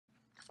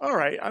All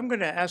right, I'm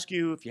going to ask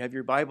you, if you have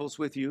your Bibles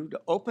with you,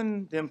 to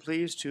open them,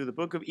 please, to the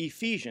book of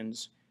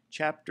Ephesians,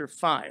 chapter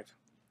 5.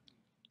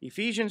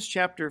 Ephesians,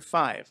 chapter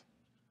 5.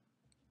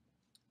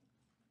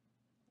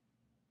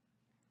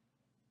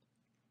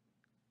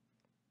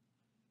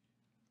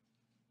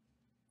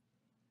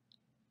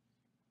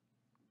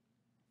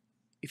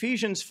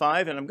 Ephesians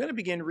 5, and I'm going to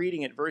begin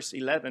reading at verse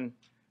 11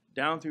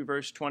 down through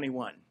verse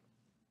 21.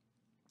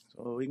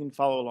 So you can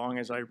follow along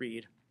as I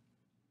read.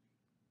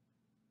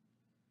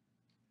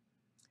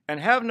 And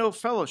have no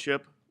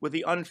fellowship with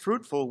the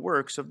unfruitful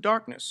works of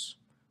darkness,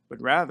 but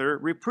rather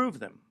reprove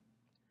them.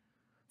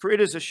 For it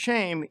is a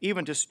shame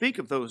even to speak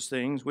of those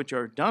things which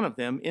are done of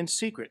them in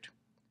secret.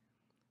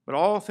 But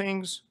all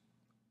things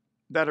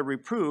that are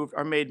reproved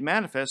are made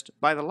manifest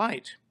by the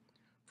light.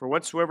 For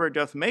whatsoever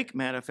doth make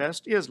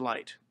manifest is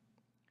light.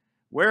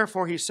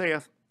 Wherefore he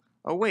saith,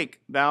 Awake,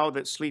 thou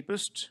that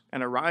sleepest,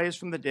 and arise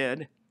from the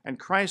dead, and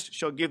Christ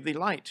shall give thee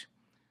light.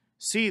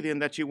 See then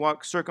that ye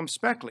walk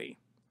circumspectly,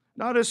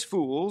 not as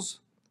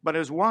fools, but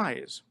as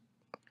wise,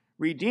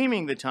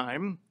 redeeming the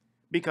time,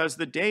 because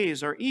the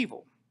days are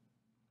evil.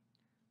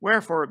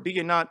 Wherefore be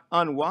ye not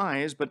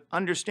unwise, but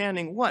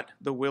understanding what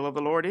the will of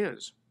the Lord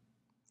is.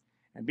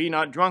 And be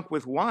not drunk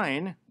with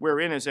wine,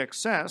 wherein is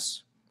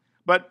excess,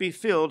 but be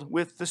filled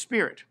with the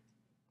Spirit,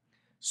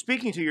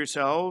 speaking to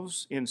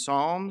yourselves in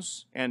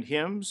psalms and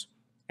hymns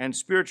and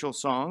spiritual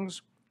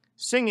songs,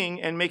 singing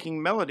and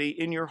making melody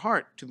in your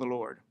heart to the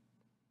Lord,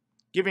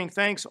 giving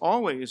thanks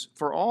always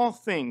for all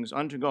things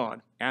unto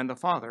God and the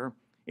Father,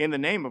 in the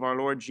name of our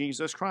Lord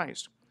Jesus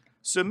Christ,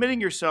 submitting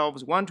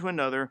yourselves one to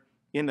another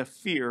in the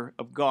fear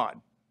of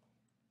God.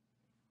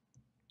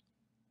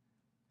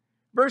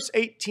 Verse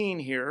 18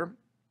 here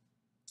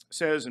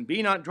says, And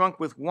be not drunk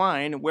with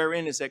wine,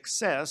 wherein is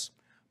excess,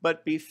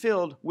 but be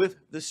filled with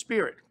the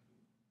Spirit.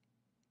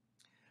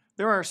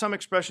 There are some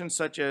expressions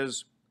such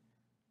as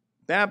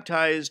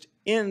baptized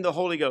in the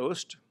Holy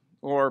Ghost,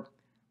 or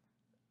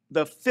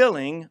the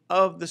filling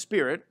of the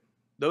Spirit,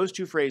 those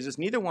two phrases,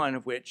 neither one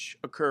of which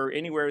occur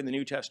anywhere in the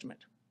New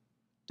Testament.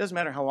 Doesn't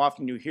matter how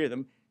often you hear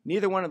them,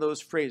 neither one of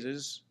those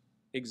phrases,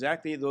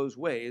 exactly those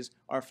ways,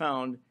 are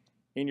found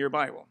in your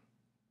Bible.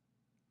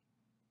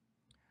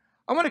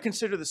 I want to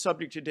consider the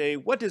subject today,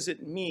 what does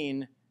it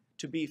mean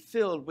to be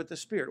filled with the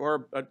Spirit?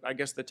 Or I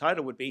guess the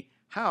title would be,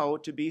 How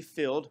to be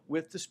Filled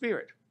with the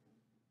Spirit.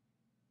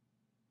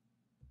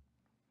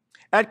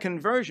 At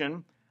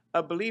conversion,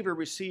 a believer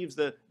receives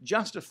the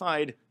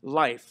justified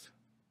life.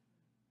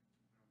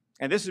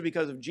 And this is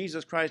because of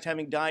Jesus Christ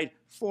having died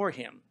for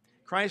him.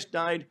 Christ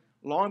died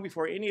long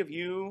before any of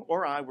you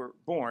or I were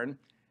born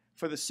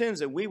for the sins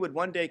that we would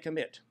one day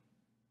commit.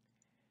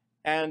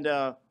 And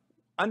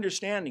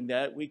understanding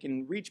that, we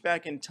can reach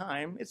back in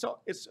time. It's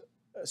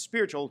a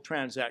spiritual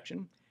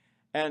transaction,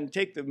 and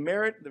take the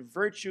merit, the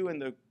virtue,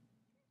 and the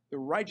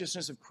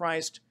righteousness of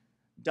Christ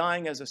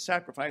dying as a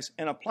sacrifice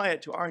and apply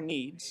it to our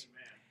needs.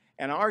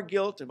 And our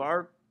guilt of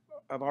our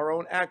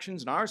own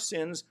actions and our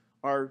sins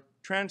are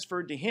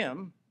transferred to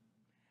him,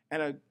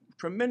 and a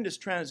tremendous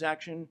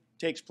transaction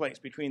takes place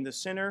between the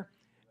sinner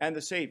and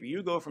the Savior.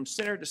 You go from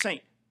sinner to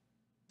saint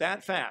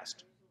that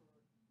fast.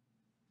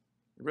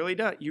 It really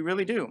does. You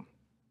really do.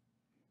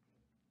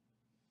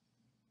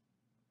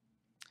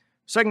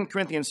 2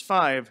 Corinthians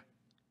 5,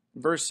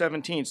 verse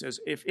 17 says,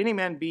 If any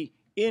man be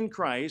in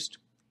Christ,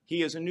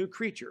 he is a new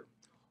creature.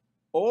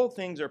 Old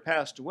things are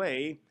passed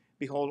away.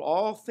 Behold,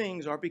 all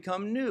things are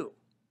become new.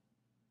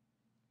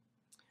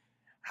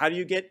 How do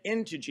you get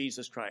into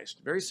Jesus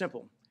Christ? Very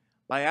simple.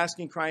 By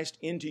asking Christ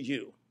into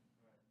you.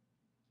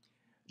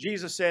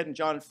 Jesus said in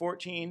John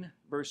 14,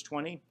 verse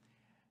 20,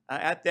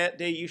 At that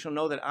day you shall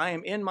know that I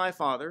am in my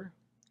Father,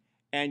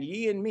 and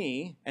ye in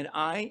me, and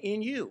I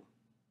in you.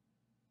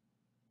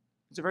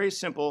 It's a very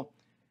simple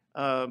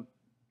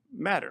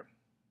matter.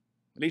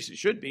 At least it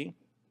should be.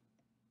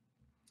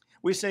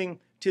 We sing,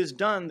 "'Tis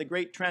done, the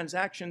great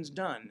transaction's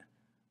done.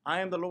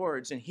 I am the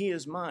Lord's, and he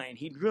is mine.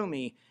 He drew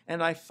me,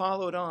 and I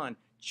followed on,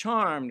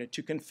 charmed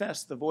to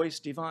confess the voice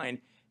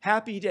divine.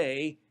 Happy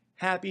day,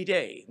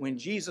 when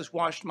Jesus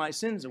washed my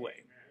sins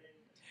away."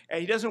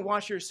 And he doesn't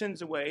wash your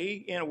sins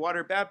away in a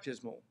water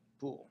baptismal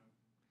pool.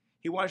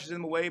 He washes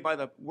them away by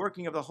the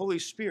working of the Holy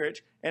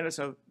Spirit, and it's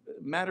a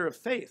matter of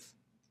faith.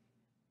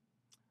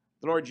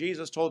 The Lord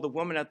Jesus told the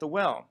woman at the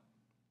well,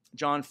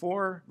 John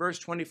 4, verse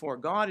 24,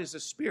 God is a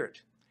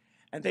spirit,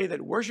 and they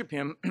that worship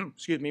him,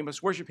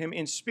 must worship him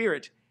in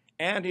spirit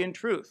and in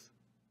truth.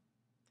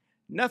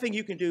 Nothing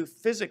you can do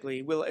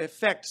physically will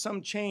affect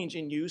some change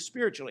in you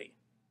spiritually.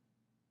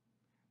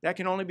 That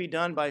can only be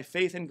done by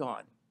faith in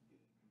God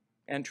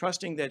and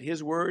trusting that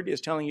his word is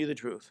telling you the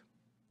truth.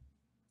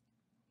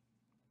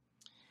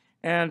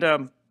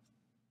 And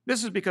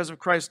this is because of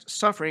Christ's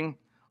suffering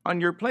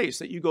on your place,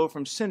 that you go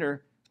from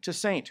sinner to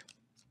saint.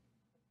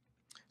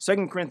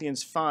 2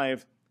 Corinthians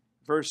 5,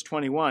 verse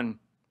 21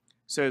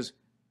 says,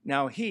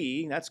 Now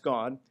he, that's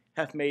God,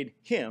 hath made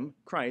him,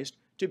 Christ,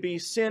 to be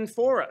sin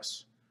for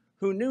us,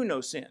 who knew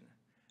no sin,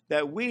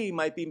 that we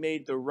might be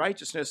made the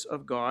righteousness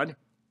of God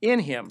in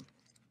him.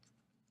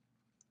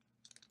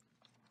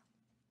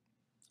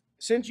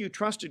 since you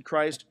trusted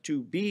Christ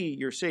to be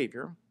your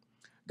Savior,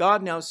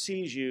 God now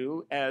sees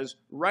you as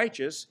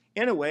righteous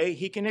in a way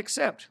he can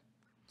accept.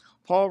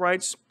 Paul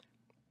writes,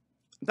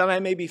 that I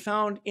may be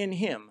found in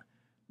him,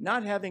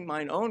 not having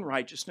mine own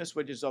righteousness,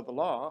 which is of the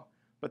law,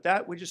 but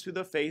that which is through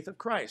the faith of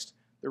Christ,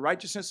 the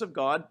righteousness of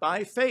God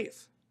by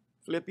faith.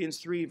 Philippians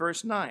 3,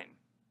 verse 9.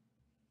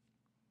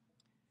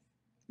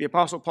 The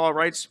Apostle Paul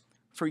writes,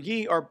 for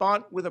ye are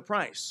bought with a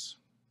price.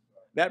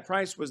 That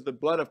price was the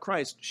blood of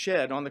Christ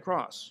shed on the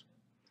cross.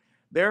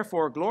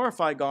 Therefore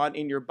glorify God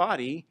in your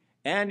body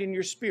and in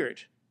your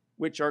spirit,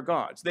 which are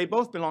God's. They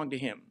both belong to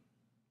him.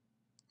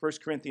 1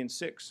 Corinthians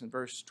 6 and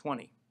verse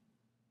 20.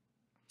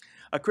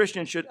 A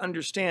Christian should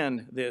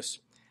understand this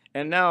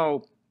and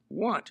now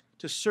want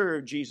to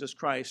serve Jesus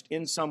Christ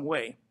in some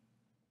way.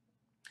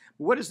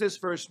 What does this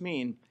verse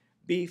mean?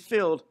 Be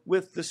filled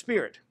with the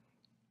Spirit.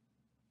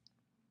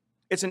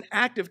 It's an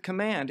active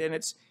command, and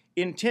it's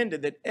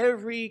intended that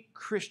every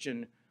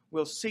Christian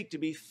will seek to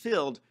be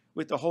filled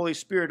with the Holy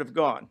Spirit of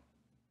God.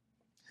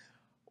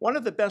 One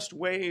of the best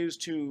ways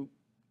to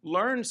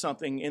learn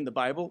something in the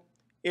Bible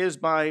is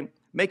by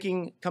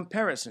making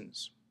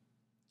comparisons.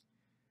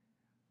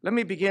 Let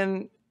me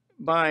begin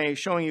by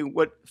showing you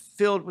what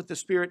filled with the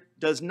Spirit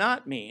does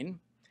not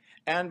mean,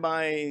 and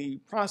by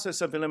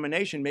process of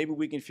elimination, maybe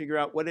we can figure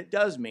out what it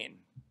does mean.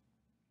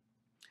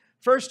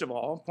 First of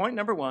all, point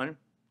number one,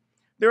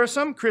 there are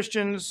some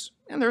Christians,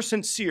 and they're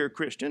sincere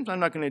Christians, I'm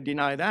not going to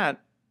deny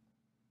that,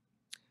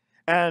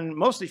 and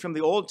mostly from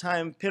the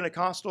old-time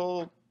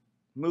Pentecostal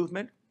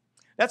movement.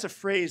 That's a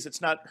phrase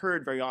that's not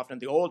heard very often,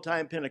 the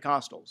old-time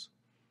Pentecostals.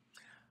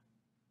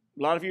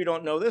 A lot of you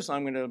don't know this.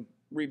 I'm going to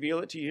reveal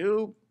it to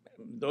you.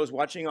 Those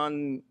watching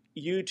on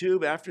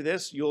YouTube after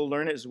this, you'll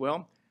learn it as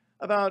well.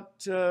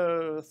 About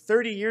 30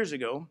 years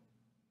ago,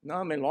 no,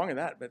 I mean longer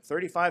than that, but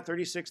 35,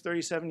 36,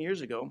 37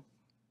 years ago,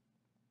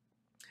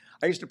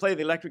 I used to play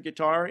the electric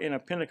guitar in a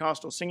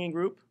Pentecostal singing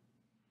group.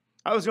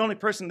 I was the only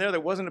person there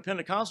that wasn't a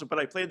Pentecostal, but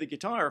I played the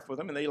guitar for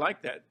them, and they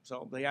liked that,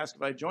 so they asked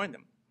if I'd join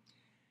them.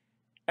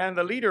 And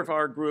the leader of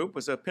our group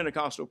was a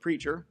Pentecostal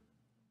preacher,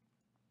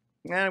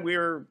 and we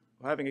were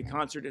having a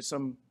concert at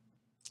some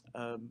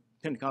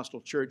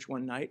Pentecostal church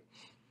one night,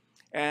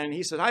 and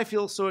he said, I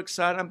feel so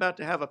excited, I'm about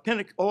to have a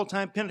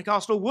old-time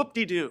Pentecostal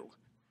whoop-de-doo.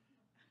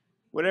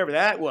 Whatever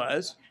that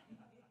was.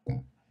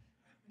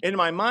 In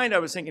my mind, I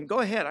was thinking, go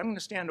ahead, I'm going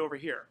to stand over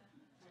here.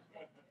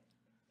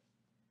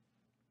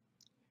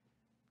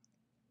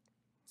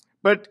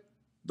 But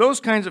those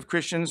kinds of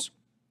Christians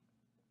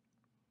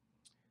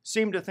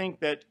seem to think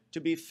that to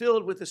be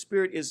filled with the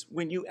Spirit is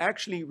when you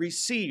actually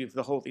receive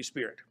the Holy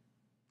Spirit.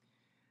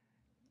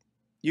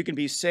 You can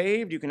be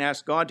saved, you can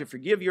ask God to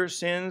forgive your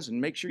sins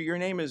and make sure your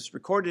name is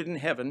recorded in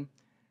heaven,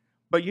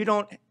 but you're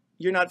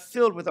not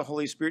filled with the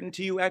Holy Spirit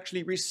until you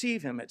actually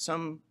receive him at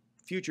some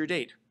future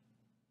date.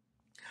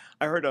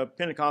 I heard a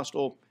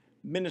Pentecostal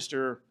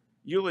minister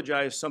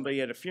eulogize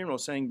somebody at a funeral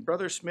saying,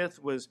 Brother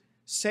Smith was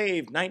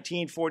saved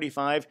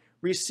 1945,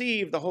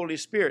 received the Holy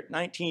Spirit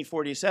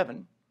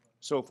 1947,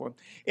 so forth.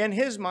 In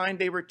his mind,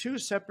 they were two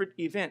separate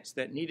events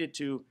that needed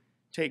to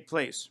take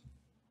place.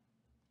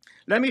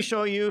 Let me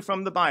show you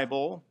from the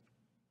Bible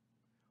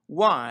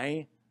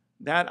why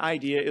that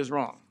idea is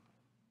wrong.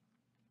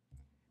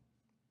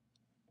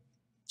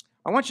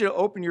 I want you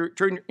to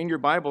turn in your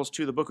Bibles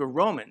to the book of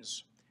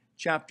Romans,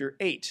 chapter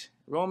 8.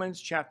 Romans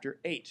chapter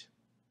 8.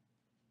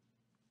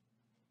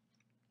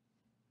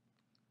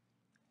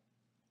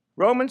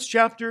 Romans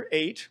chapter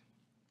 8,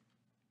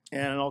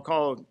 and I'll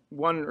call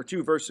one or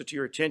two verses to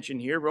your attention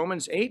here.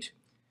 Romans 8,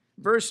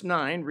 verse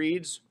 9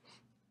 reads,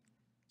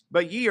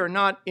 But ye are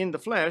not in the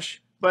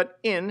flesh, but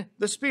in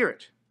the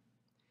Spirit,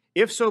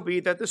 if so be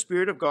that the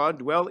Spirit of God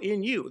dwell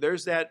in you.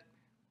 There's that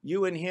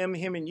you and him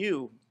and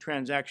you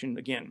transaction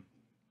again.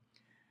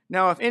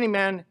 Now, if any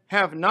man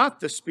have not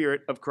the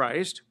Spirit of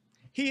Christ,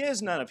 he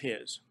is none of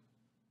his.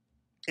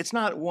 It's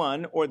not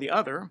one or the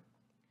other.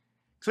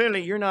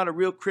 Clearly, you're not a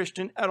real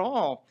Christian at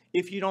all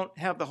if you don't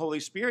have the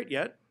Holy Spirit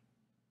yet.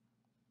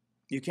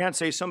 You can't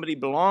say somebody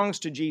belongs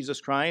to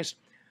Jesus Christ,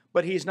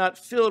 but he's not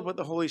filled with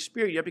the Holy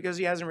Spirit yet because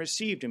he hasn't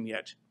received him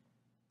yet.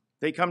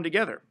 They come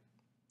together.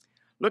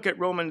 Look at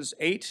Romans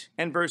 8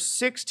 and verse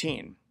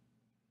 16.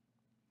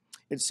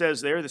 It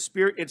says there, the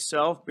Spirit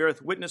itself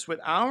beareth witness with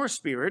our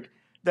spirit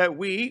that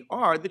we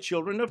are the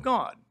children of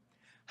God.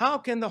 How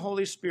can the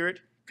Holy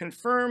Spirit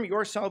confirm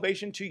your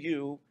salvation to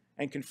you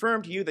and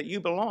confirm to you that you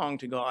belong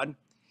to God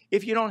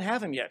if you don't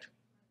have him yet?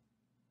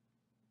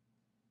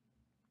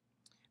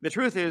 The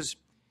truth is,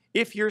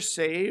 if you're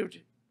saved,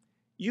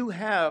 you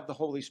have the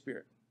Holy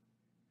Spirit.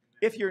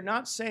 If you're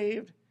not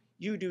saved,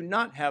 you do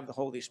not have the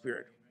Holy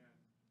Spirit.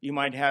 You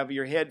might have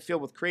your head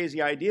filled with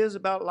crazy ideas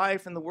about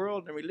life and the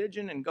world and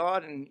religion and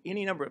God and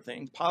any number of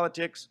things,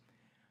 politics.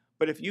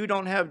 But if you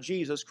don't have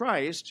Jesus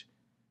Christ,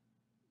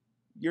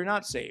 you're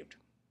not saved.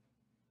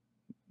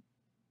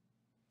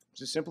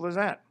 It's as simple as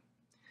that.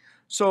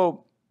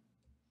 So,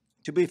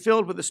 to be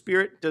filled with the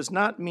Spirit does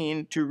not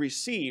mean to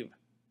receive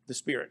the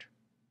Spirit.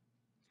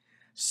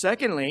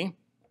 Secondly,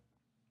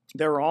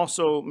 There are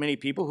also many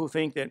people who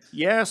think that,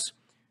 yes,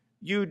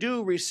 you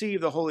do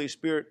receive the Holy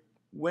Spirit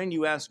when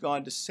you ask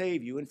God to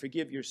save you and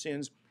forgive your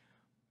sins,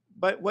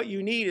 but what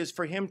you need is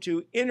for him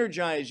to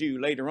energize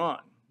you later on,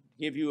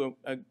 give you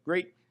a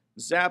great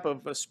zap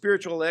of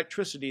spiritual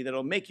electricity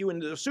that'll make you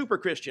into a super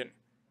Christian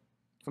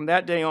from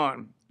that day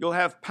on. You'll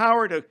have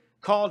power to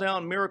call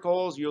down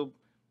miracles. You'll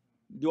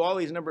do all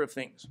these number of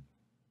things.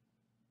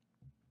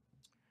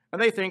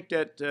 And they think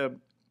that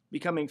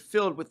becoming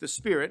filled with the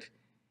Spirit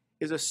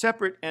is a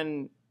separate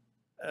and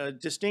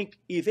distinct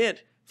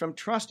event from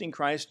trusting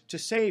Christ to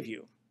save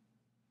you.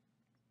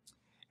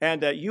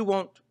 And you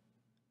won't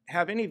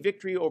have any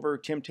victory over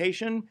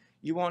temptation.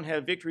 You won't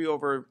have victory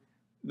over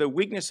the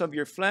weakness of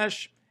your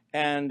flesh.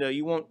 And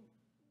you won't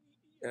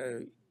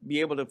be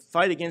able to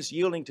fight against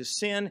yielding to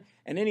sin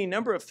and any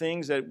number of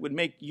things that would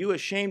make you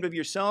ashamed of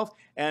yourself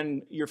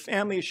and your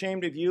family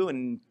ashamed of you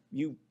and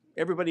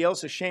everybody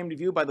else ashamed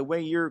of you by the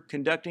way you're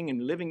conducting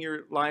and living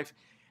your life.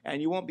 And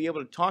you won't be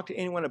able to talk to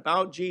anyone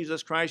about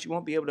Jesus Christ. You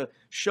won't be able to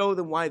show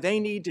them why they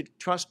need to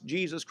trust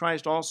Jesus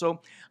Christ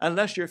also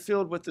unless you're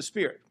filled with the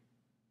Spirit.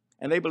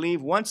 And they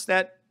believe once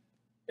that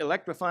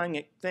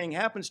electrifying thing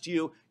happens to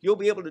you, you'll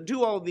be able to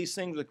do all of these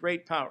things with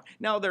great power.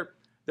 Now,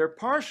 they're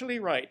partially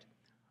right,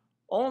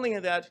 only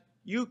in that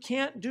you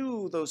can't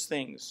do those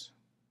things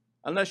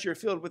unless you're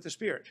filled with the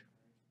Spirit.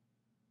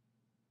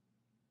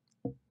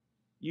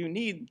 You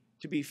need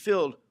to be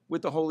filled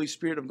with the Holy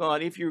Spirit of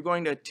God if you're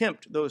going to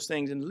attempt those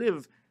things and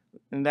live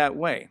in that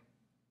way.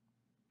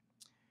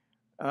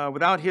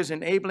 Without his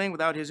enabling,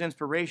 without his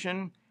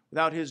inspiration,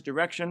 without his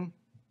direction,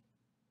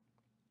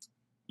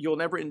 you'll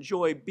never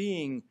enjoy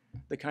being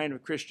the kind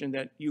of Christian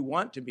that you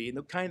want to be,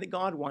 the kind that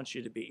God wants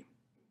you to be.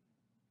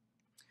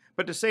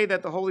 But to say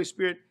that the Holy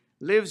Spirit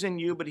lives in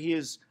you, but he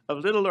is of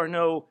little or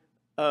no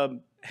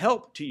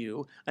help to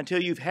you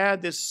until you've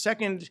had this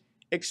second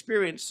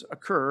experience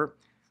occur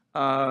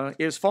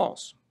is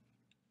false.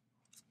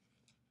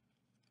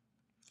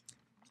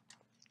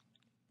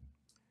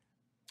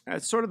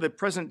 It's sort of the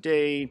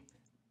present-day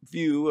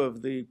view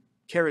of the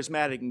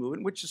charismatic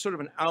movement, which is sort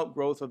of an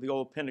outgrowth of the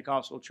old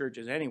Pentecostal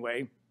churches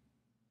anyway,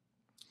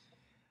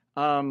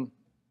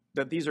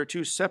 that these are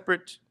two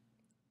separate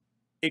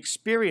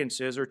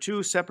experiences or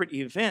two separate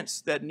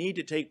events that need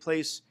to take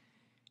place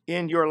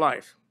in your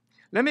life.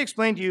 Let me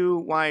explain to you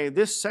why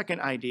this second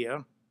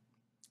idea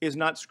is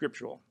not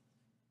scriptural.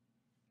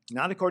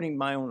 Not according to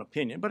my own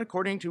opinion, but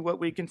according to what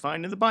we can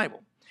find in the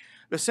Bible.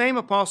 The same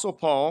Apostle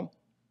Paul,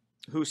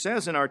 who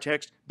says in our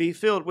text, be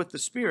filled with the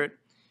Spirit,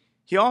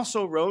 he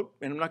also wrote,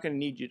 and I'm not going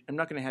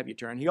to have you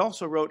turn, he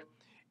also wrote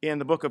in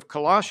the book of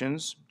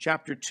Colossians,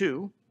 chapter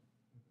 2,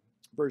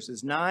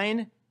 verses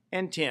 9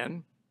 and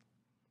 10,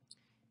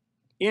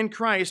 in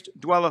Christ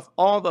dwelleth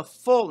all the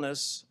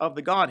fullness of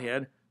the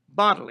Godhead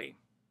bodily,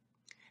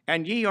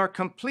 and ye are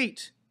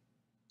complete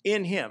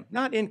in him,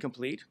 not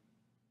incomplete,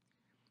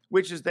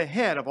 which is the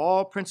head of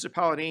all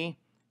principality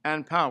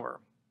and power.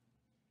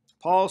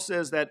 Paul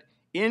says that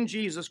in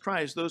Jesus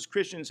Christ, those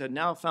Christians had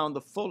now found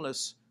the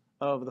fullness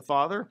of the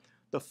Father,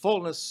 the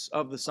fullness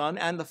of the Son,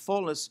 and the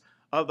fullness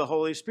of the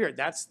Holy Spirit.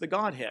 That's the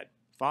Godhead,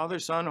 Father,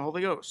 Son,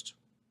 Holy Ghost.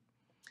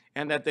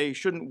 And that they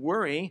shouldn't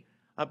worry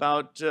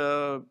about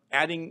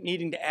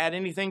needing to add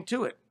anything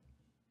to it.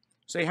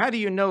 Say, how do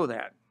you know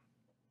that?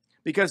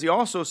 Because he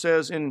also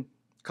says in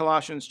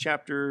Colossians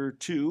chapter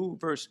 2,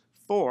 verse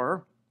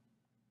 4,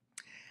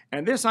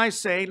 and this I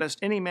say, lest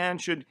any man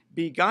should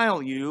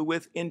beguile you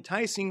with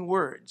enticing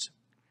words.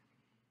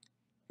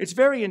 It's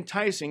very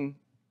enticing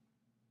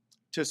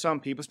to some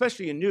people,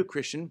 especially a new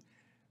Christian.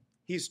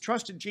 He's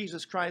trusted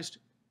Jesus Christ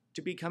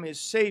to become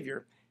his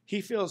Savior. He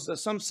feels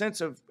some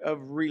sense of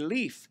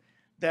relief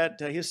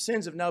that his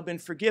sins have now been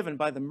forgiven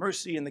by the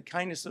mercy and the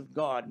kindness of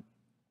God.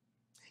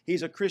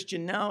 He's a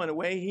Christian now in a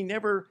way he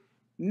never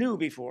knew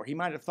before. He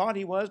might have thought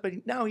he was,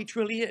 but now he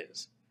truly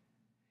is.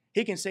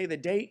 He can say the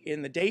date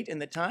and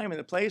the time and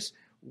the place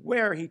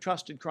where he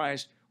trusted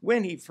Christ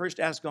when he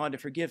first asked God to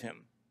forgive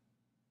him.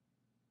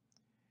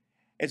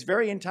 It's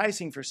very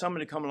enticing for someone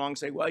to come along and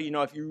say, well, you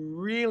know, if you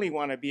really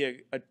want to be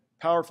a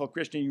powerful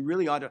Christian, you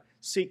really ought to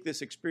seek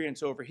this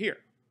experience over here.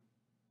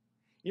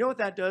 You know what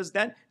that does?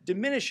 That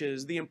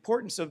diminishes the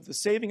importance of the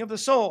saving of the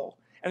soul,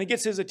 and it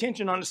gets his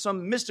attention onto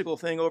some mystical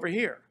thing over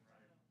here.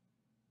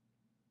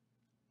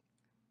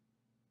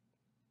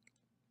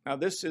 Now,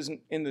 this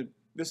isn't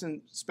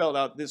spelled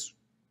out these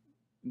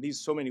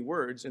so many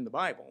words in the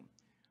Bible.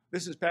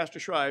 This is Pastor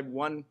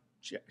Schreib,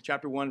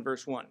 chapter 1,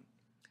 verse 1.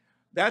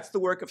 That's the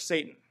work of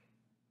Satan.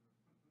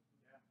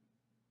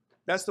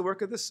 That's the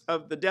work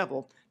of the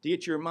devil, to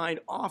get your mind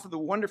off of the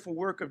wonderful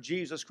work of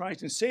Jesus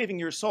Christ in saving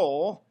your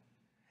soul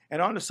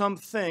and onto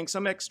something,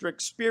 some extra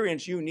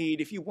experience you need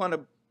if you want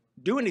to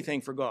do anything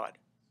for God.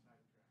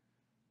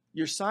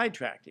 You're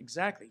sidetracked,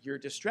 exactly. You're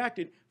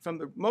distracted from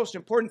the most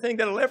important thing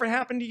that'll ever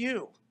happen to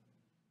you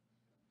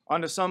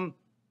onto some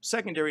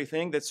secondary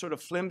thing that's sort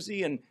of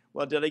flimsy and,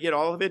 well, did I get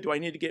all of it? Do I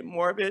need to get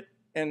more of it?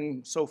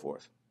 And so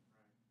forth.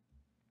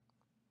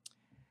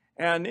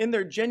 And in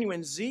their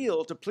genuine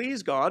zeal to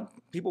please God,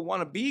 people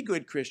want to be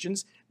good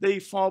Christians, they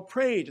fall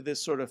prey to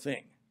this sort of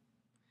thing.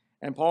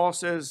 And Paul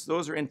says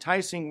those are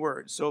enticing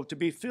words. So to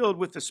be filled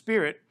with the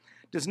Spirit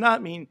does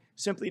not mean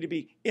simply to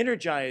be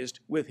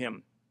energized with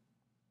him.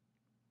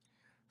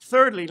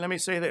 Thirdly, let me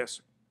say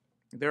this.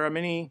 There are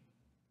many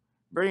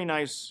very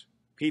nice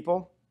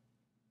people,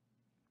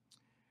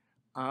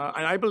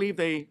 and I believe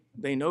they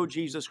know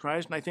Jesus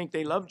Christ, and I think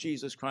they love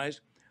Jesus Christ,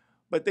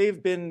 but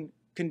they've been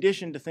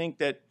conditioned to think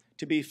that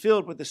to be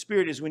filled with the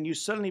Spirit is when you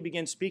suddenly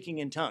begin speaking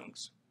in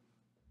tongues.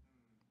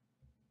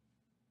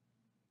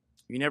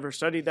 You never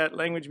studied that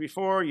language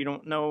before, you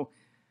don't know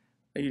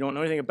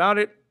anything about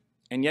it,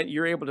 and yet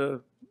you're able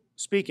to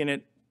speak in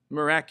it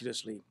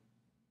miraculously.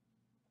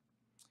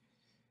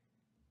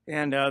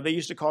 And they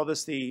used to call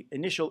this the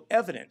initial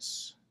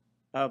evidence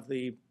of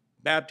the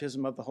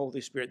baptism of the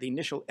Holy Spirit. The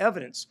initial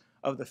evidence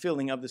of the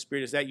filling of the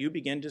Spirit is that you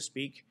begin to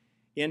speak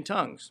in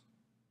tongues.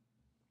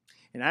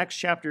 In Acts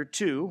chapter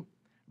 2,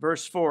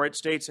 verse 4, it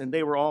states, "And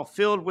they were all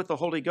filled with the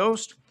Holy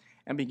Ghost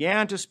and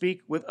began to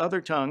speak with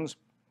other tongues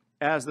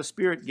as the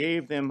Spirit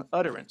gave them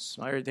utterance."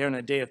 Right there on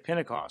the day of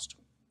Pentecost.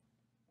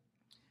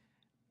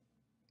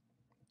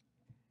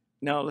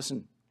 Now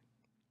listen,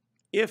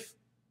 if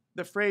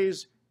the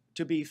phrase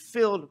to be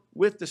filled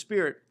with the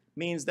Spirit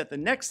means that the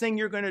next thing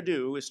you're going to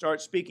do is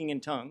start speaking in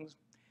tongues,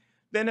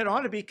 then it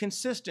ought to be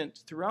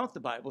consistent throughout the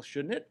Bible,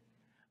 shouldn't it?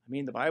 I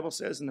mean, the Bible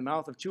says in the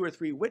mouth of 2 or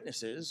 3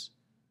 witnesses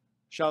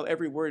shall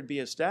every word be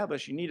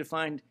established. You need to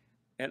find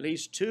at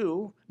least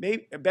 2,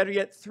 maybe better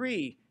yet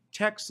 3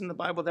 texts in the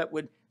Bible that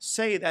would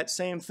say that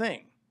same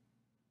thing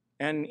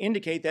and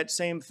indicate that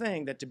same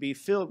thing, that to be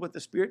filled with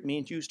the Spirit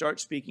means you start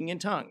speaking in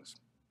tongues.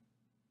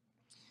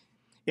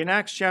 In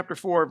Acts chapter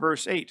 4,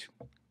 verse 8,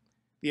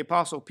 the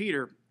Apostle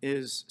Peter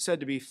is said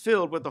to be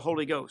filled with the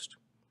Holy Ghost.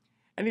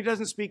 And he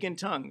doesn't speak in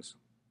tongues.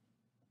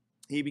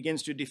 He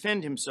begins to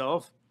defend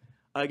himself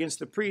against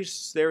the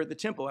priests there at the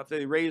temple after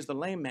they raised the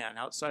lame man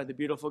outside the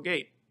beautiful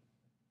gate.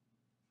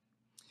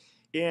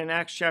 In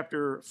Acts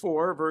chapter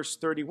 4, verse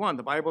 31,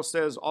 the Bible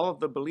says all of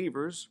the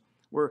believers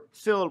were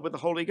filled with the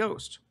Holy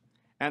Ghost.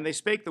 And they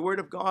spake the word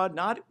of God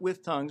not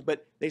with tongues,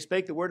 but they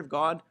spake the word of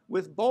God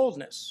with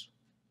boldness.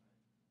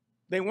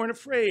 They weren't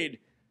afraid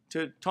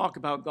to talk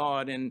about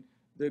God and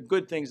the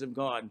good things of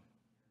God.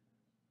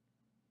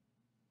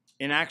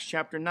 In Acts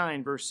chapter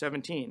 9, verse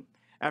 17,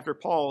 after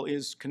Paul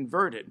is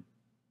converted,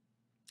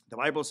 the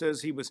Bible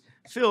says he was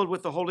filled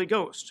with the Holy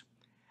Ghost.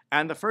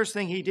 And the first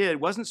thing he did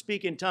wasn't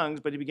speak in tongues,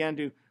 but he began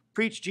to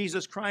preach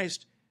Jesus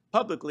Christ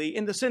publicly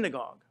in the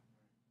synagogue.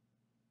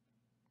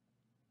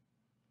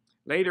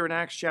 Later in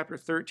Acts chapter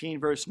 13,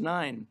 verse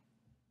 9,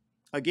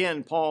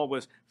 again, Paul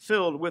was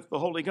filled with the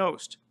Holy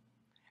Ghost.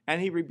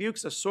 And he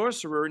rebukes a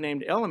sorcerer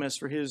named Elymas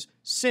for his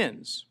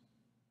sins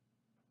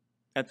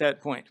at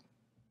that point.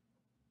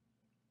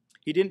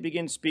 He didn't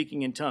begin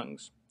speaking in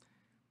tongues.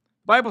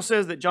 The Bible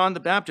says that John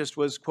the Baptist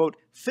was, quote,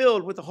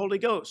 filled with the Holy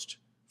Ghost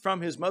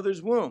from his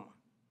mother's womb.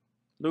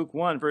 Luke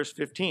 1, verse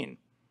 15.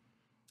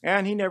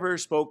 And he never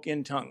spoke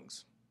in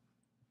tongues.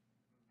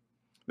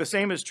 The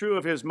same is true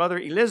of his mother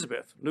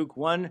Elizabeth, Luke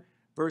 1,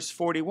 verse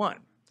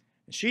 41.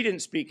 She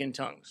didn't speak in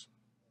tongues.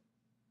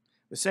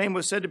 The same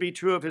was said to be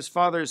true of his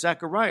father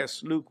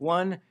Zacharias, Luke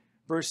 1,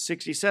 verse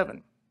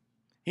 67.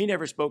 He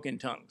never spoke in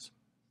tongues.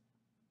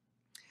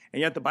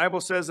 And yet the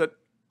Bible says that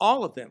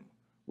all of them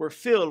were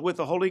filled with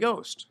the Holy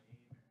Ghost.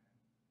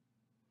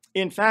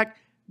 In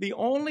fact, the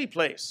only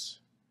place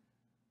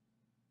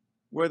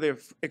where the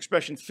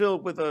expression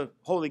filled with the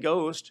Holy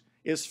Ghost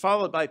is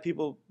followed by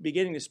people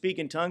beginning to speak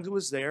in tongues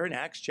was there in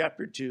Acts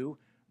chapter 2,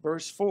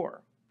 verse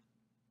 4.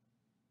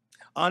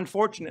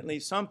 Unfortunately,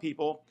 some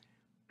people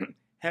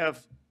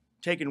have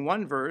taken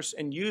one verse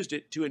and used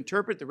it to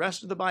interpret the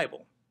rest of the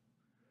Bible,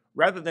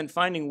 rather than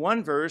finding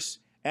one verse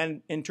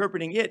and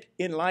interpreting it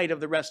in light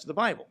of the rest of the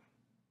Bible.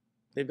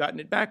 They've gotten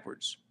it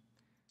backwards.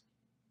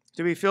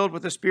 To be filled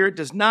with the Spirit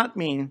does not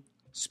mean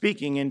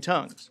speaking in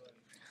tongues.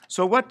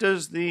 So what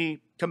does the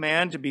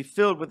command to be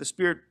filled with the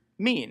Spirit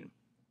mean?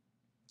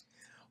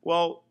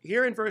 Well,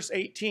 here in verse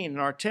 18 in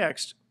our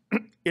text,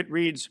 it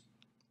reads,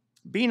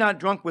 "Be not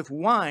drunk with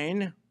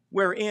wine,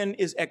 wherein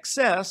is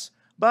excess,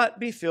 but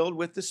be filled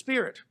with the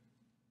Spirit."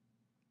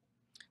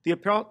 The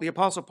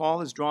Apostle Paul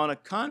has drawn a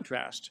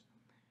contrast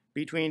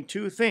between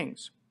 2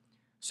 things.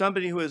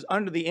 Somebody who is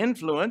under the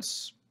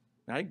influence,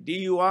 like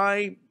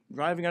DUI,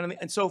 driving under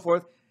and so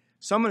forth.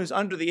 Someone who's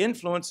under the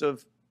influence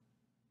of,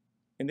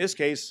 in this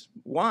case,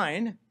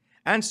 wine,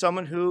 and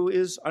someone who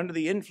is under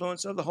the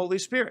influence of the Holy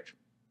Spirit,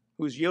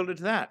 who's yielded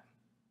to that.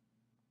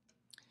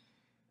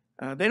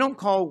 They don't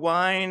call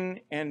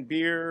wine and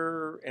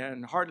beer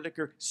and hard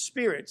liquor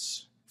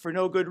spirits for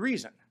no good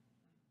reason.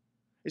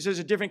 This is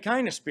a different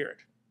kind of spirit.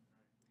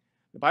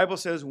 The Bible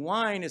says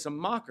wine is a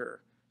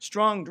mocker,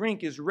 strong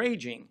drink is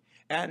raging,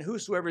 and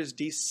whosoever is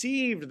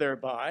deceived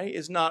thereby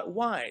is not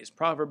wise.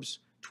 Proverbs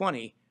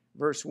 20,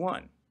 verse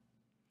 1.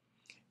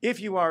 If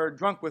you are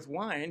drunk with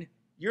wine,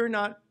 you're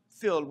not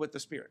filled with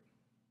the Spirit.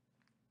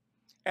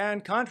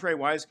 And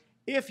contrariwise,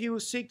 if you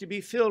seek to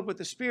be filled with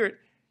the Spirit,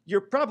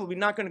 you're probably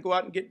not going to go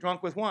out and get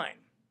drunk with wine.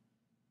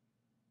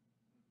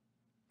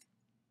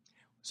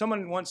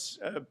 Someone once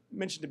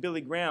mentioned to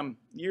Billy Graham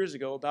years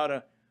ago about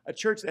a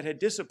church that had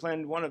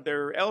disciplined one of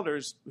their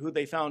elders who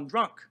they found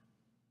drunk.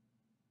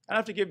 I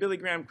have to give Billy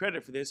Graham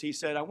credit for this. He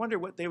said, I wonder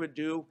what they would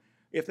do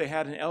if they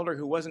had an elder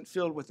who wasn't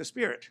filled with the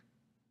Spirit.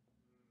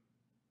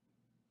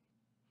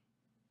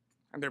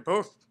 And they're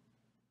both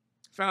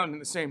found in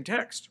the same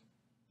text.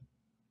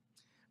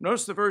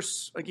 Notice the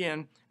verse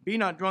again, be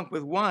not drunk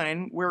with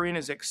wine, wherein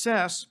is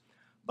excess,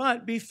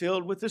 but be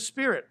filled with the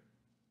Spirit.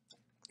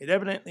 It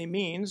evidently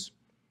means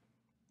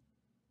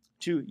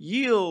to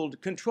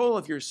yield control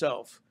of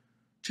yourself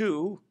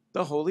to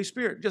the Holy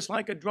Spirit, just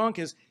like a drunk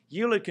has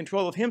yielded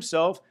control of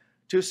himself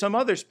to some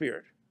other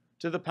spirit,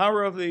 to the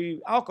power of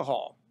the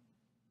alcohol.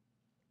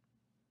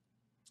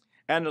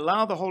 And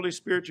allow the Holy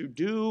Spirit to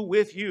do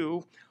with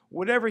you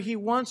whatever he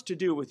wants to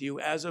do with you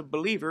as a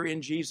believer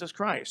in Jesus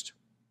Christ.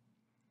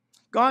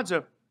 God's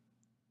a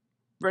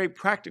very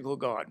practical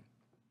God.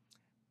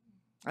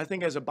 I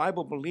think as a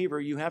Bible believer,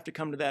 you have to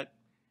come to that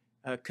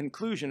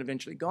conclusion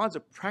eventually. God's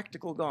a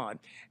practical God.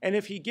 And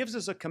if he gives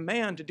us a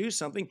command to do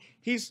something,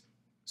 he's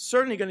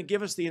certainly going to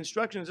give us the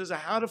instructions as to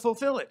how to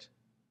fulfill it,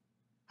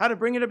 how to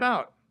bring it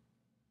about.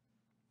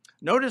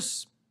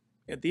 Notice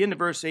at the end of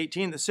verse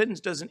 18, the sentence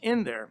doesn't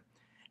end there.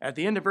 At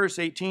the end of verse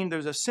 18,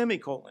 there's a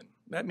semicolon.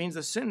 That means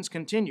the sentence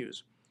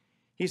continues.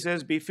 He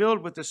says, be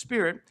filled with the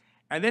Spirit,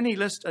 and then he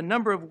lists a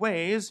number of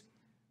ways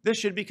this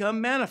should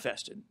become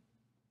manifested.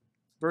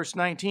 Verse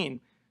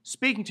 19,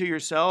 speaking to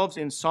yourselves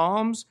in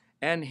psalms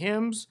and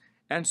hymns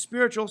and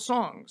spiritual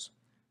songs,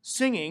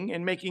 singing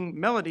and making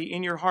melody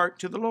in your heart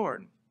to the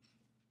Lord.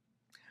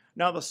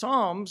 Now the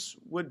Psalms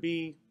would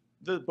be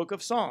the book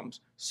of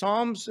Psalms.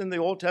 Psalms in the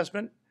Old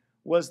Testament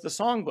was the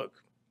songbook,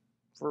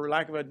 for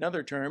lack of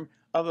another term,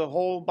 of the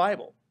whole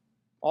Bible.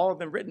 All of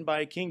them written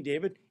by King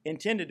David,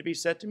 intended to be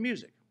set to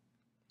music.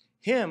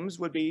 Hymns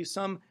would be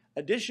some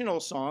additional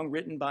song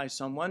written by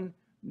someone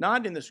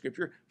not in the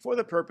Scripture for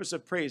the purpose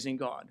of praising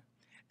God.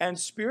 And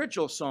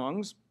spiritual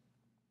songs,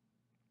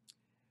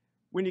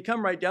 when you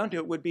come right down to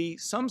it, would be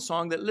some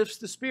song that lifts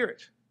the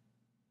spirit.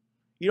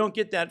 You don't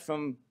get that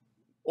from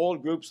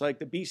old groups like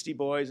the Beastie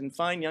Boys and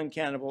Fine Young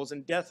Cannibals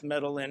and death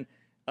metal and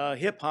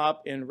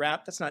hip-hop and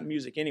rap. That's not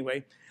music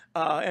anyway.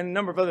 And a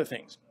number of other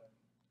things.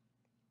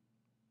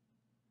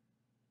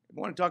 If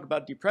you want to talk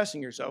about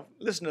depressing yourself,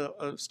 listen to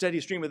a steady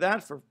stream of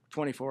that for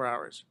 24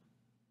 hours.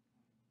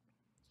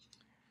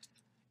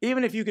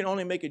 Even if you can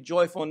only make a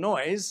joyful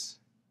noise,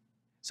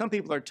 some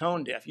people are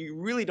tone deaf. You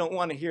really don't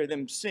want to hear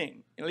them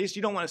sing. At least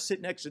you don't want to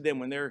sit next to them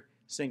when they're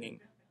singing.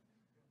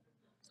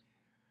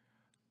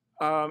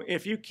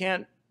 If you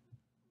can't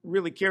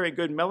really carry a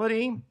good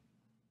melody, and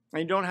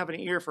you don't have an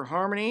ear for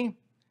harmony,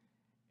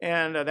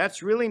 and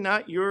that's really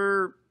not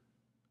your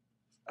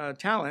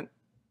talent,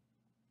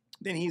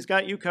 then he's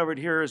got you covered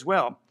here as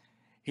well.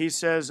 He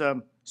says,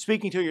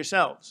 speaking to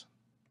yourselves.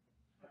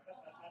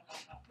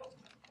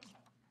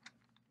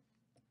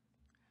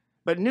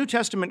 But New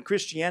Testament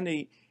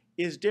Christianity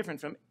is different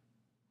from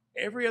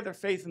every other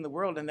faith in the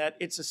world in that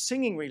it's a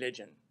singing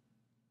religion.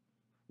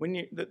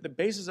 The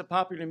basis of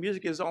popular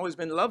music has always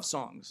been love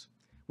songs.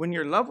 When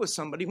you're in love with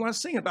somebody, you want to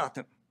sing about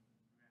them.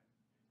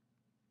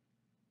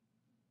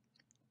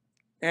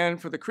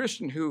 And for the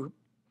Christian who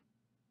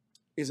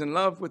is in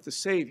love with the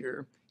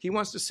Savior, he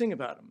wants to sing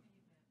about him.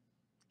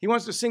 He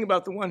wants to sing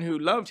about the one who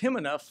loved him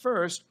enough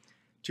first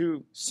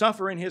to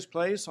suffer in his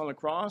place on the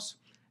cross,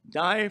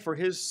 die for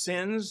his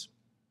sins,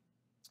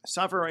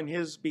 suffer in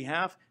his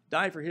behalf,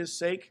 die for his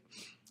sake,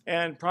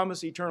 and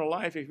promise eternal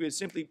life if he would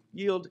simply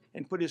yield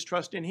and put his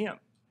trust in him.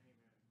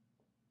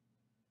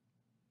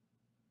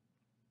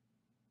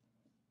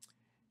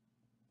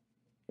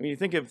 When you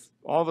think of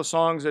all the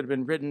songs that have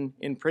been written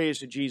in praise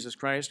to Jesus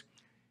Christ,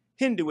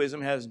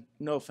 Hinduism has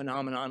no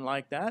phenomenon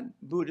like that.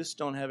 Buddhists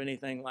don't have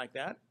anything like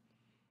that.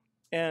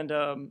 And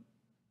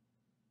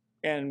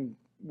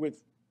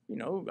with,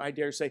 I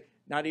dare say,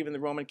 not even the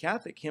Roman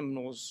Catholic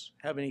hymnals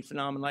have any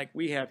phenomenon like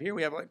we have here.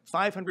 We have like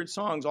 500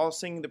 songs all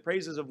singing the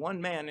praises of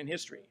one man in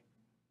history.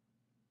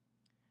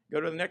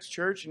 Go to the next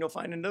church and you'll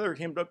find another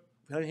hymn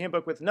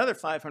book with another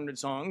 500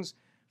 songs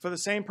for the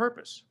same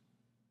purpose.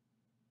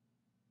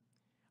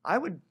 I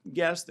would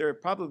guess there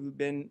have probably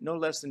been no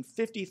less than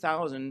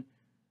 50,000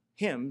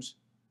 hymns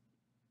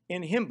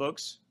in hymn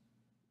books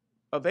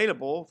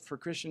available for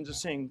Christians to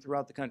sing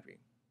throughout the country.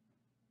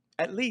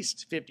 At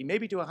least 50,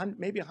 maybe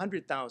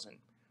 100,000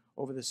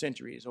 over the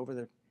centuries, over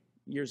the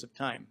years of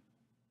time.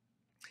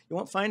 You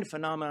won't find a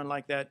phenomenon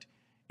like that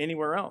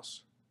anywhere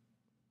else.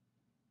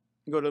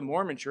 You go to the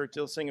Mormon church,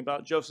 they'll sing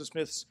about Joseph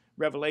Smith's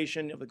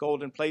revelation of the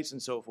golden plates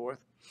and so forth.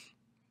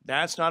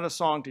 That's not a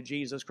song to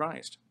Jesus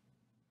Christ.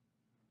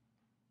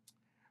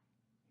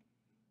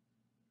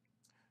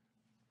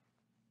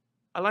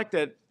 I like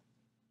that.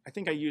 I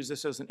think I used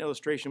this as an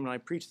illustration when I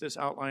preached this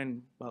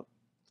outline about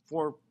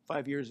 4 or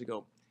 5 years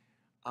ago.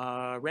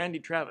 Randy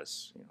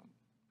Travis,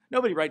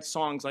 nobody writes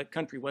songs like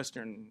country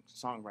western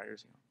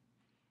songwriters.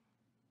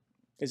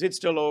 Is it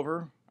still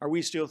over? Are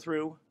we still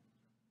through?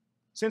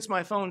 Since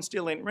my phone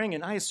still ain't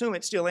ringing, I assume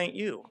it still ain't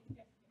you.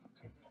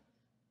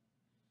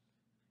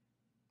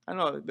 I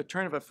know the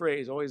turn of a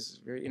phrase always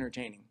very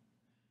entertaining.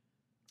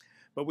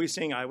 But we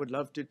sing, I would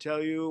love to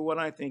tell you what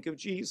I think of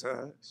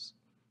Jesus.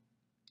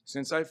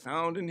 Since I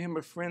found in him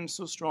a friend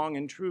so strong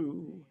and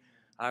true,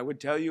 I would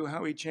tell you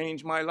how he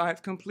changed my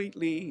life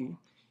completely.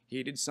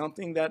 He did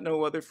something that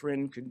no other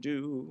friend could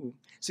do.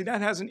 See,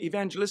 that has an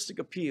evangelistic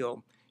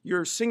appeal.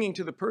 You're singing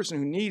to the person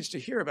who needs to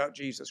hear about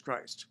Jesus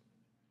Christ.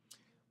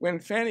 When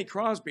Fanny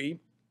Crosby,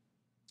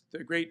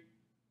 the great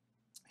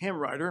hymn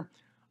writer,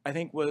 I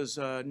think was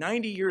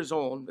 90 years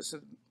old, this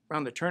is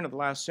around the turn of the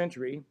last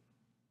century,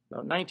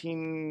 about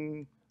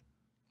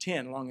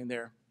 1910, along in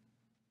there,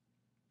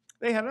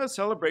 they had a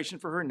celebration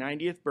for her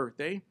 90th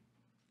birthday,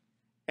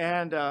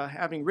 and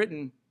having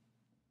written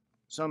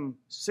some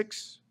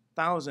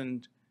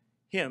 6,000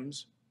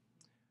 hymns,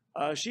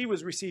 she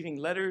was receiving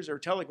letters or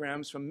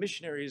telegrams from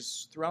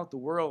missionaries throughout the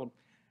world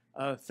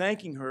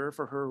thanking her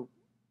for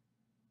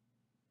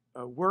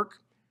her work,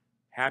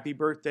 happy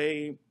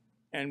birthday,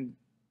 and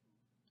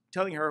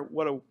telling her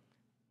what a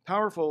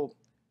powerful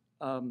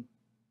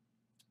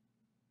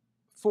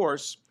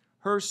force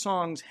her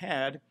songs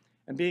had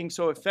and being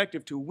so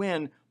effective to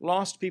win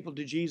lost people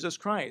to Jesus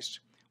Christ.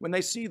 When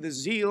they see the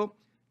zeal,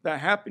 the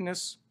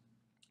happiness,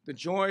 the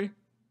joy,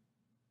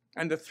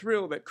 and the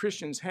thrill that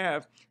Christians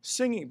have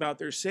singing about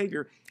their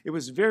Savior, it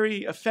was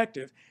very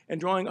effective in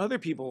drawing other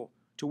people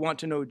to want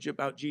to know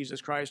about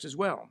Jesus Christ as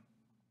well.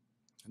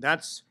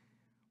 That's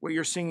what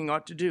your singing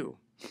ought to do.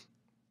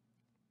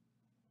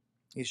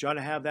 You should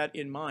to have that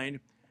in mind,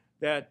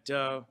 that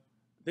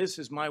this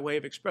is my way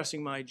of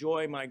expressing my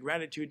joy, my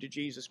gratitude to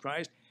Jesus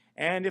Christ.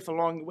 And if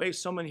along the way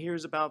someone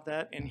hears about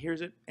that and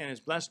hears it and is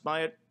blessed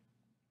by it,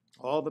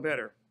 all the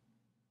better.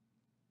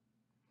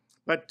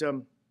 But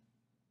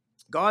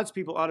God's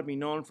people ought to be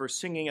known for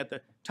singing at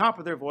the top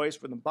of their voice,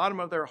 from the bottom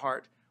of their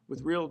heart,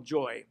 with real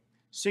joy,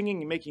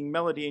 singing and making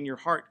melody in your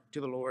heart to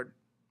the Lord.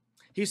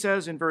 He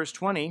says in verse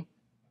 20,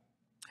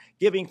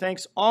 giving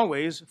thanks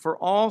always for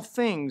all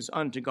things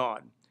unto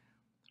God.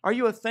 Are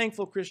you a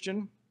thankful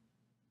Christian?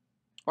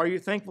 Are you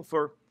thankful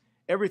for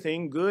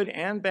everything, good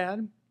and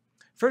bad?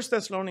 1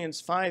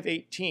 Thessalonians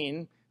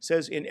 5:18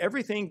 says, in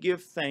everything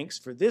give thanks,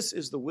 for this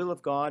is the will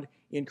of God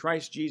in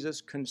Christ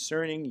Jesus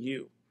concerning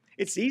you.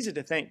 It's easy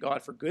to thank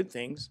God for good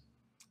things.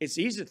 It's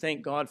easy to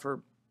thank God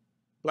for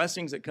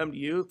blessings that come to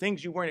you,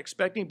 things you weren't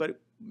expecting, but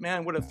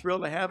man, what a thrill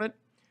to have it.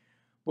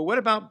 But what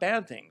about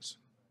bad things?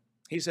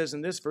 He says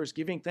in this verse,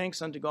 giving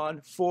thanks unto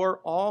God for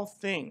all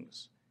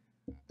things,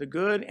 the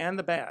good and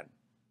the bad.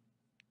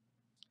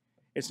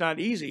 It's not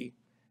easy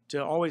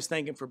to always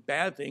thank him for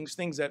bad things,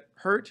 things that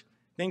hurt,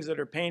 things that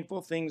are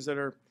painful, things that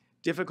are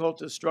difficult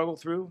to struggle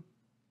through.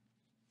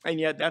 And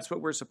yet that's what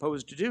we're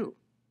supposed to do.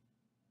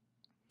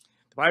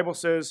 The Bible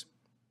says,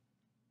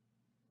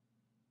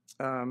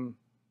 I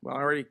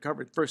already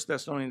covered 1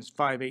 Thessalonians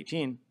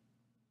 5:18.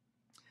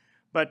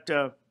 But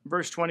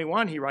verse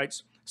 21, he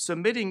writes,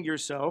 submitting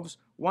yourselves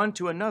one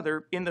to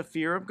another in the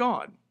fear of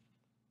God.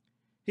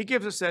 He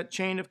gives us that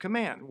chain of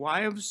command.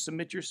 Wives,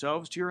 submit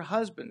yourselves to your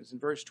husbands, in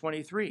verse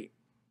 23.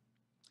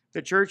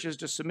 The church is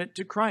to submit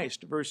to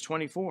Christ, verse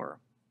 24.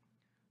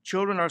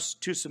 Children are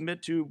to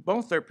submit to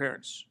both their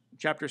parents,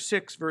 chapter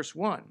 6, verse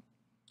 1.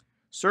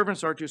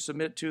 Servants are to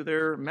submit to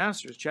their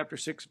masters, chapter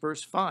 6,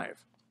 verse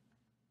 5.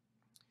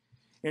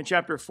 In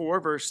chapter 4,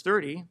 verse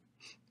 30,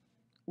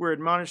 we're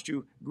admonished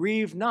to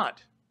grieve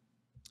not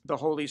the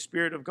Holy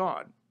Spirit of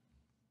God.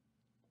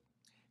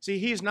 See,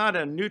 he's not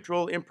a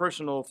neutral,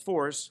 impersonal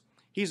force.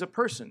 He's a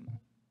person.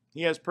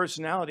 He has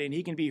personality, and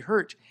he can be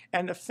hurt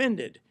and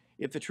offended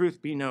if the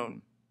truth be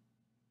known.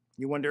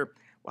 You wonder,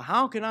 well,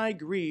 how can I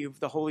grieve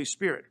the Holy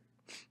Spirit?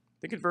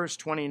 Think at verse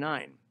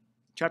 29,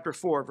 chapter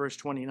 4, verse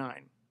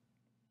 29.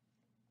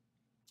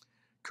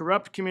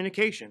 Corrupt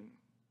communication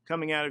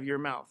coming out of your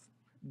mouth.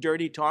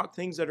 Dirty talk,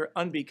 things that are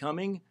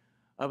unbecoming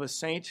of a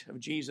saint of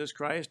Jesus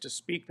Christ to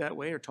speak that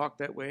way or talk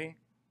that way.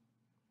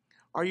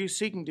 Are you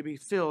seeking to be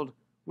filled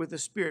with the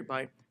Spirit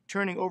by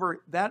turning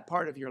over that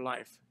part of your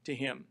life to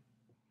him?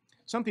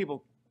 Some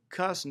people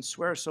cuss and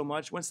swear so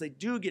much, once they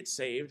do get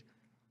saved,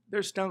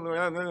 they're stumbling,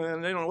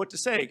 and they don't know what to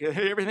say.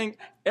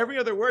 Every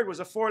other word was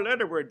a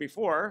four-letter word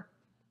before.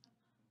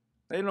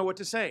 They don't know what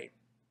to say.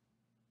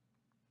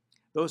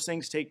 Those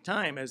things take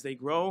time as they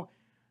grow.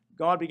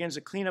 God begins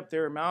to clean up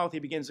their mouth. He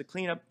begins to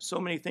clean up so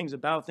many things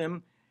about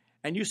them.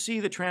 And you see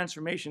the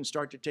transformation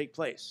start to take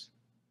place.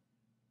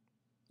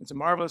 It's a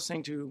marvelous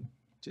thing to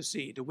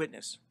see, to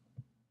witness.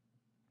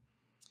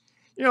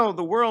 You know,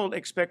 the world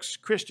expects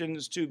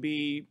Christians to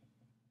be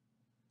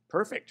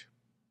perfect.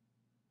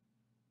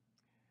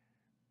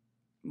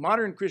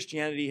 Modern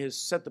Christianity has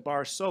set the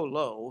bar so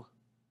low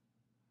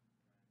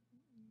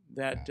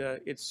that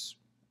it's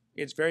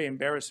very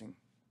embarrassing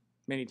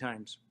many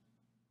times.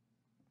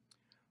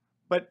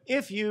 But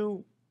if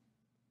you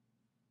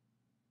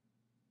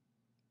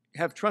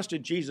have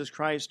trusted Jesus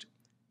Christ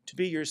to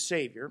be your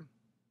Savior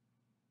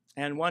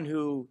and one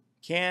who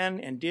can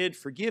and did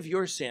forgive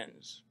your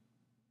sins,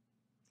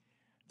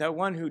 that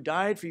one who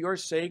died for your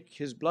sake,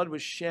 his blood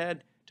was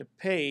shed to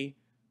pay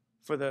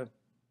for the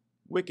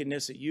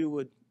wickedness that you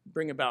would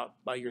bring about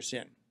by your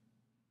sin.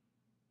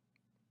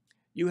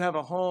 You have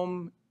a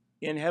home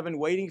in heaven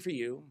waiting for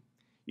you.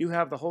 You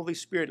have the Holy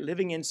Spirit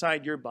living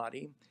inside your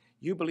body.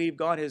 You believe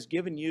God has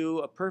given you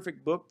a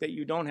perfect book that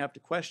you don't have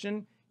to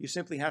question. You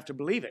simply have to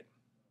believe it.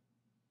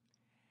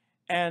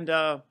 And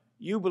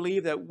you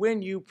believe that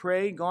when you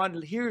pray,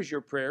 God hears your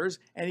prayers,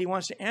 and he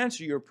wants to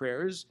answer your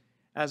prayers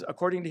as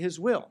according to his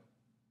will.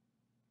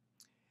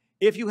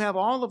 If you have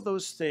all of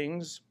those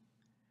things,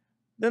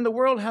 then the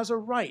world has a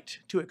right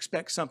to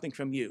expect something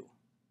from you.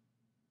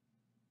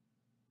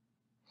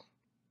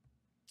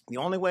 The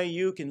only way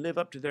you can live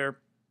up to their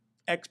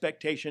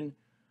expectation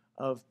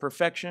of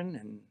perfection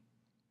and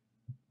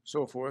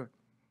so forth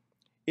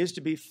is to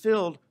be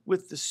filled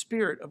with the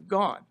Spirit of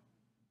God,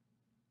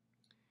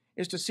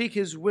 is to seek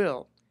his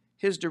will,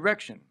 his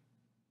direction,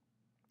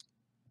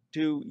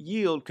 to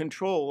yield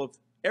control of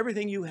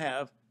everything you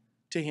have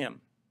to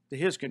him, to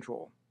his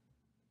control.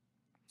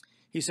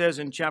 He says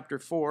in chapter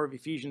 4 of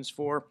Ephesians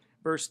 4,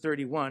 verse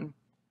 31,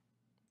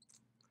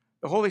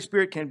 the Holy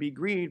Spirit can be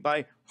grieved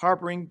by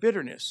harboring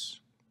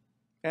bitterness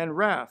and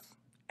wrath,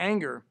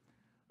 anger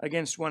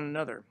against one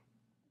another.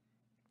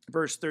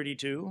 Verse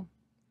 32,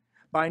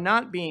 by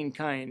not being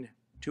kind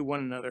to one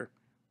another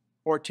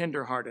or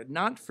tender-hearted,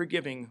 not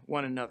forgiving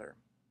one another.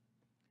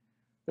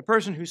 The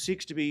person who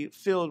seeks to be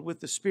filled with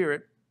the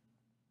Spirit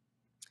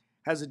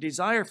has a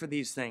desire for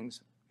these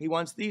things. He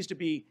wants these to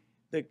be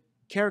the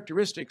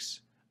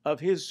characteristics of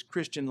his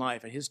Christian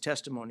life and his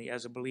testimony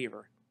as a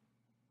believer.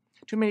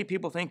 Too many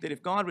people think that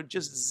if God would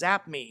just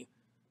zap me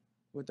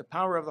with the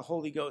power of the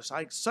Holy Ghost,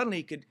 I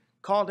suddenly could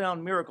call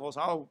down miracles.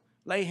 I'll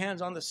lay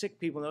hands on the sick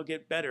people and they'll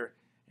get better.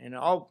 And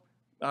I'll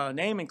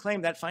name and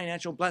claim that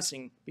financial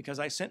blessing because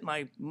I sent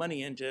my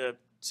money into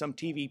some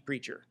TV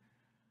preacher.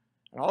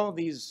 And all of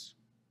these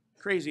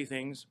crazy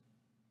things.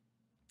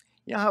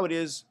 You know how it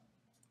is?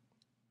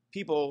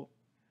 People,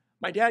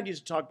 my dad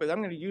used to talk, but I'm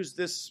going to use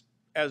this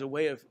as a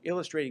way of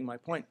illustrating my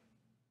point.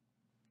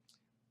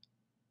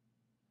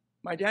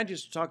 My dad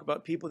used to talk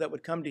about people that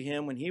would come to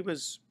him when he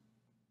was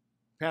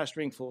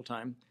pastoring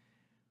full-time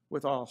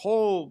with a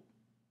whole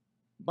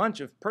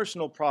bunch of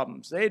personal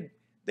problems. They'd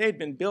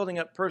been building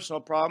up personal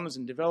problems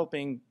and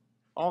developing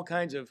all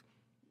kinds of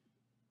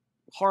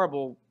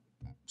horrible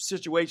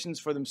situations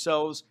for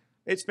themselves.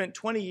 They'd spent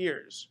 20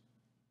 years,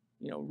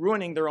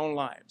 ruining their own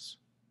lives.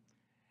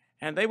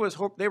 And they were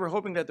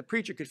hoping that the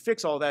preacher could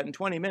fix all that in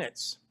 20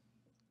 minutes.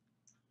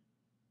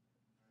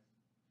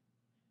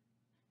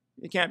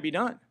 It can't be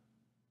done.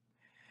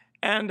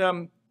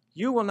 And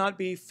you will not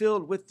be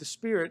filled with the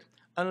Spirit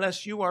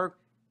unless you are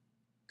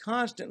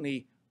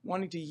constantly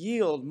wanting to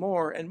yield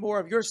more and more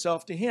of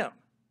yourself to him.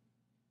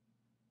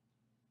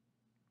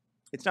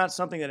 It's not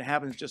something that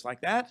happens just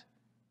like that,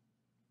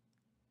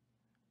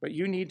 but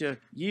you need to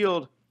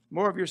yield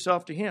more of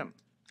yourself to him.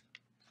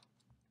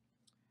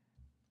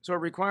 So it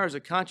requires a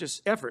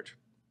conscious effort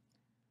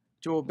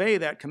to obey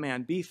that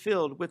command, be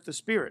filled with the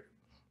Spirit.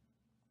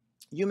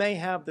 You may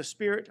have the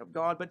Spirit of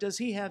God, but does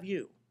he have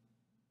you?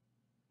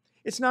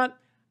 It's not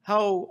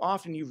how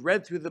often you've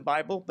read through the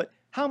Bible, but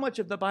how much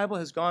of the Bible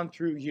has gone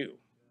through you,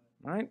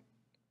 right?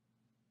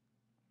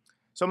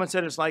 Someone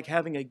said it's like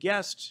having a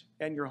guest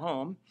in your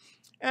home,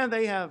 and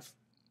they have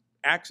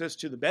access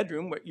to the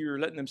bedroom, what you're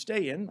letting them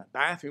stay in, the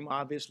bathroom,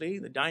 obviously,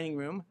 the dining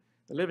room,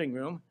 the living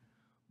room,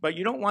 but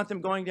you don't want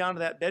them going down to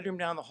that bedroom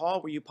down the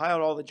hall where you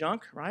piled all the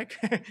junk, right?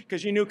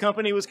 Because you knew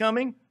company was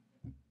coming.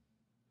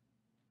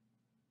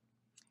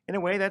 In a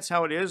way, that's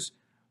how it is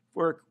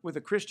with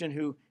a Christian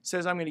who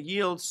says, I'm going to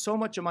yield so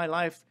much of my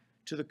life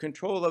to the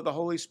control of the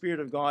Holy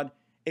Spirit of God,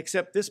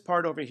 except this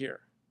part over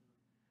here.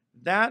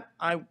 That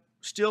I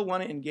still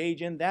want to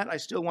engage in, that I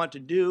still want to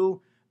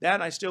do,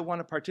 that I still want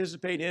to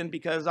participate in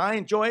because I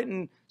enjoy it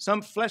and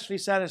some fleshly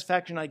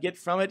satisfaction I get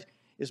from it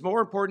is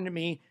more important to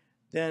me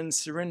than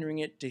surrendering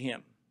it to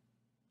him.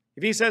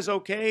 If he says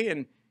okay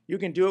and you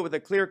can do it with a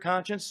clear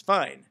conscience,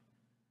 fine.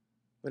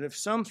 But if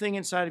something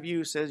inside of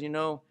you says,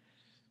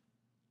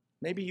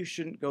 maybe you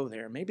shouldn't go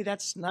there. Maybe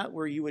that's not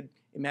where you would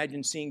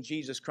imagine seeing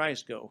Jesus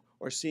Christ go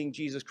or seeing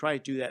Jesus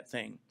Christ do that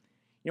thing.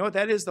 You know what?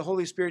 That is the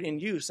Holy Spirit in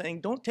you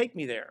saying, don't take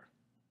me there.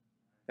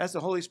 That's the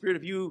Holy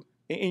Spirit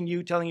in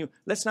you telling you,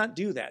 let's not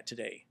do that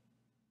today.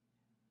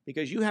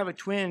 Because you have a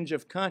twinge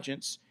of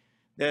conscience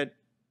that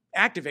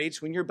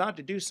activates when you're about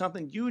to do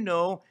something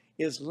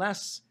is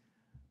less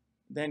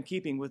than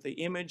keeping with the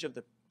image of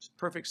the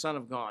perfect Son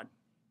of God.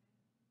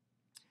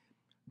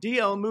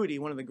 D.L. Moody,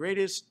 one of the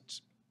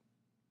greatest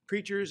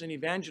preachers and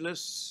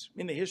evangelists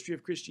in the history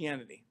of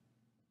Christianity,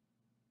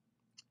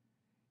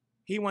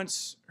 he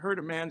once heard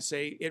a man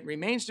say, it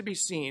remains to be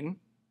seen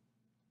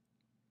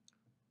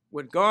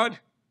what God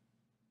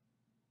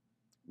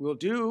will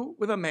do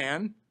with a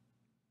man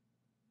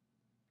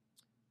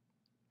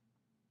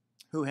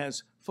who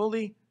has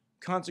fully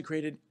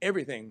consecrated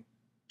everything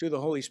to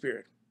the Holy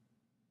Spirit.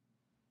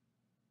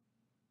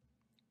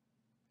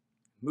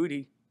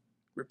 Moody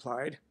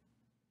replied,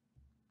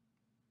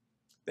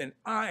 then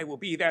I will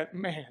be that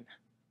man.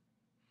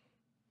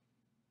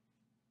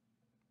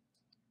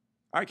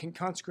 I can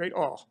consecrate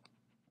all.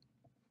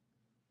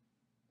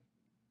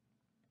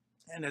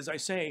 And as I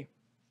say,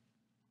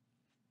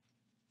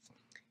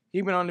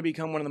 he went on to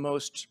become one of the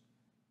most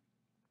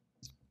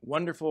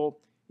wonderful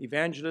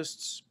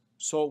evangelists,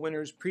 soul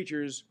winners,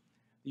 preachers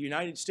the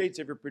United States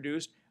ever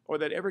produced, or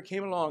that ever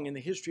came along in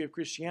the history of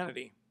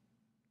Christianity.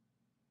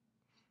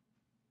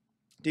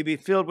 To be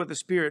filled with the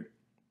Spirit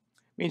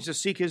means to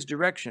seek his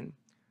direction,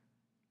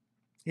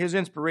 his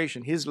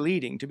inspiration, his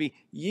leading, to be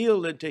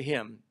yielded to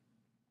him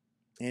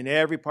in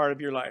every part of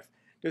your life.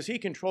 Does he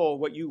control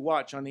what you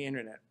watch on the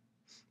internet?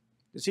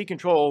 Does he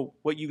control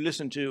what you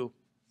listen to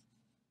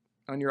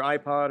on your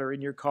iPod or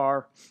in your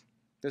car?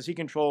 Does he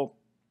control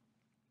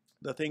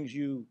the things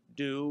you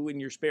do in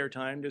your spare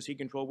time? Does he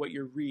control what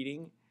you're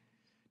reading?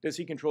 Does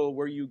he control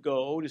where you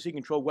go? Does he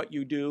control what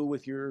you do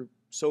with your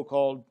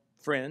so-called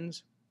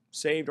friends,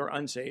 saved or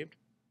unsaved?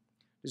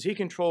 Does he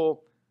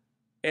control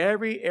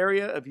every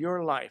area of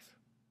your life?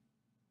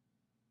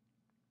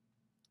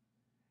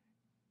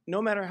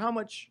 No matter how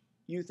much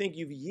you think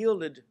you've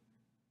yielded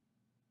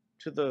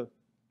to the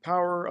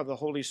power of the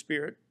Holy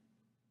Spirit,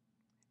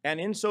 and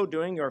in so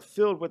doing you are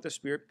filled with the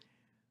Spirit,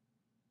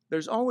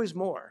 there's always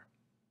more.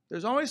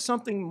 There's always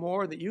something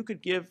more that you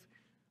could give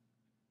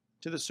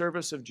to the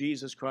service of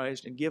Jesus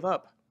Christ and give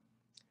up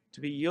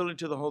to be yielded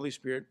to the Holy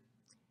Spirit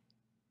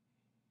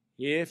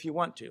if you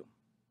want to.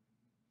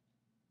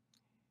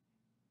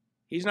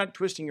 He's not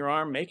twisting your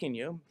arm, making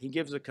you. He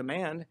gives a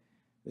command.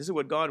 This is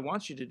what God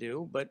wants you to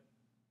do, but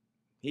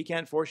he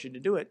can't force you to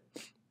do it.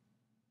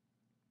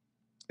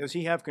 Does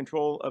he have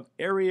control of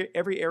every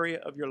area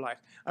of your life?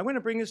 I'm going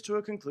to bring this to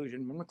a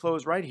conclusion. I'm going to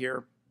close right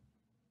here.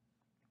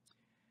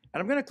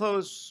 And I'm going to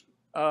close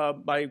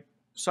by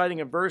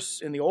citing a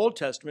verse in the Old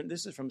Testament.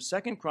 This is from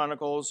 2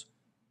 Chronicles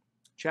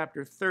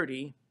chapter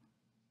 30,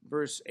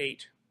 verse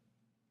 8.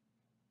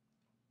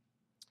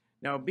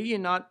 Now be ye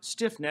not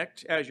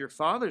stiff-necked as your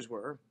fathers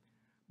were,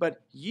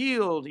 but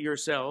yield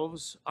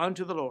yourselves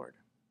unto the Lord,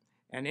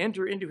 and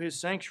enter into his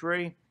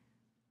sanctuary,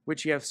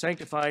 which he hath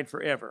sanctified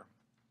forever.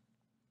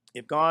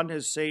 If God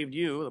has saved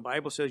you, the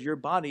Bible says your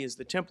body is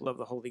the temple of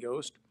the Holy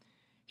Ghost.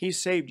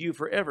 He's saved you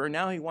forever.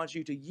 Now he wants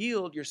you to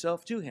yield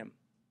yourself to him.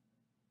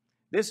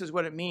 This is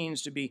what it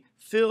means to be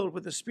filled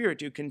with the Spirit,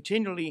 to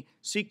continually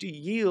seek to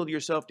yield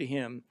yourself to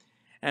him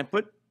and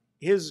put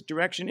his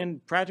direction in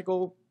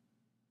practical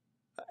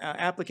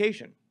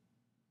application,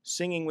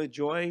 singing with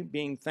joy,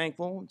 being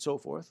thankful, and so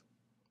forth.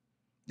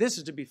 This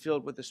is to be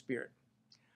filled with the Spirit.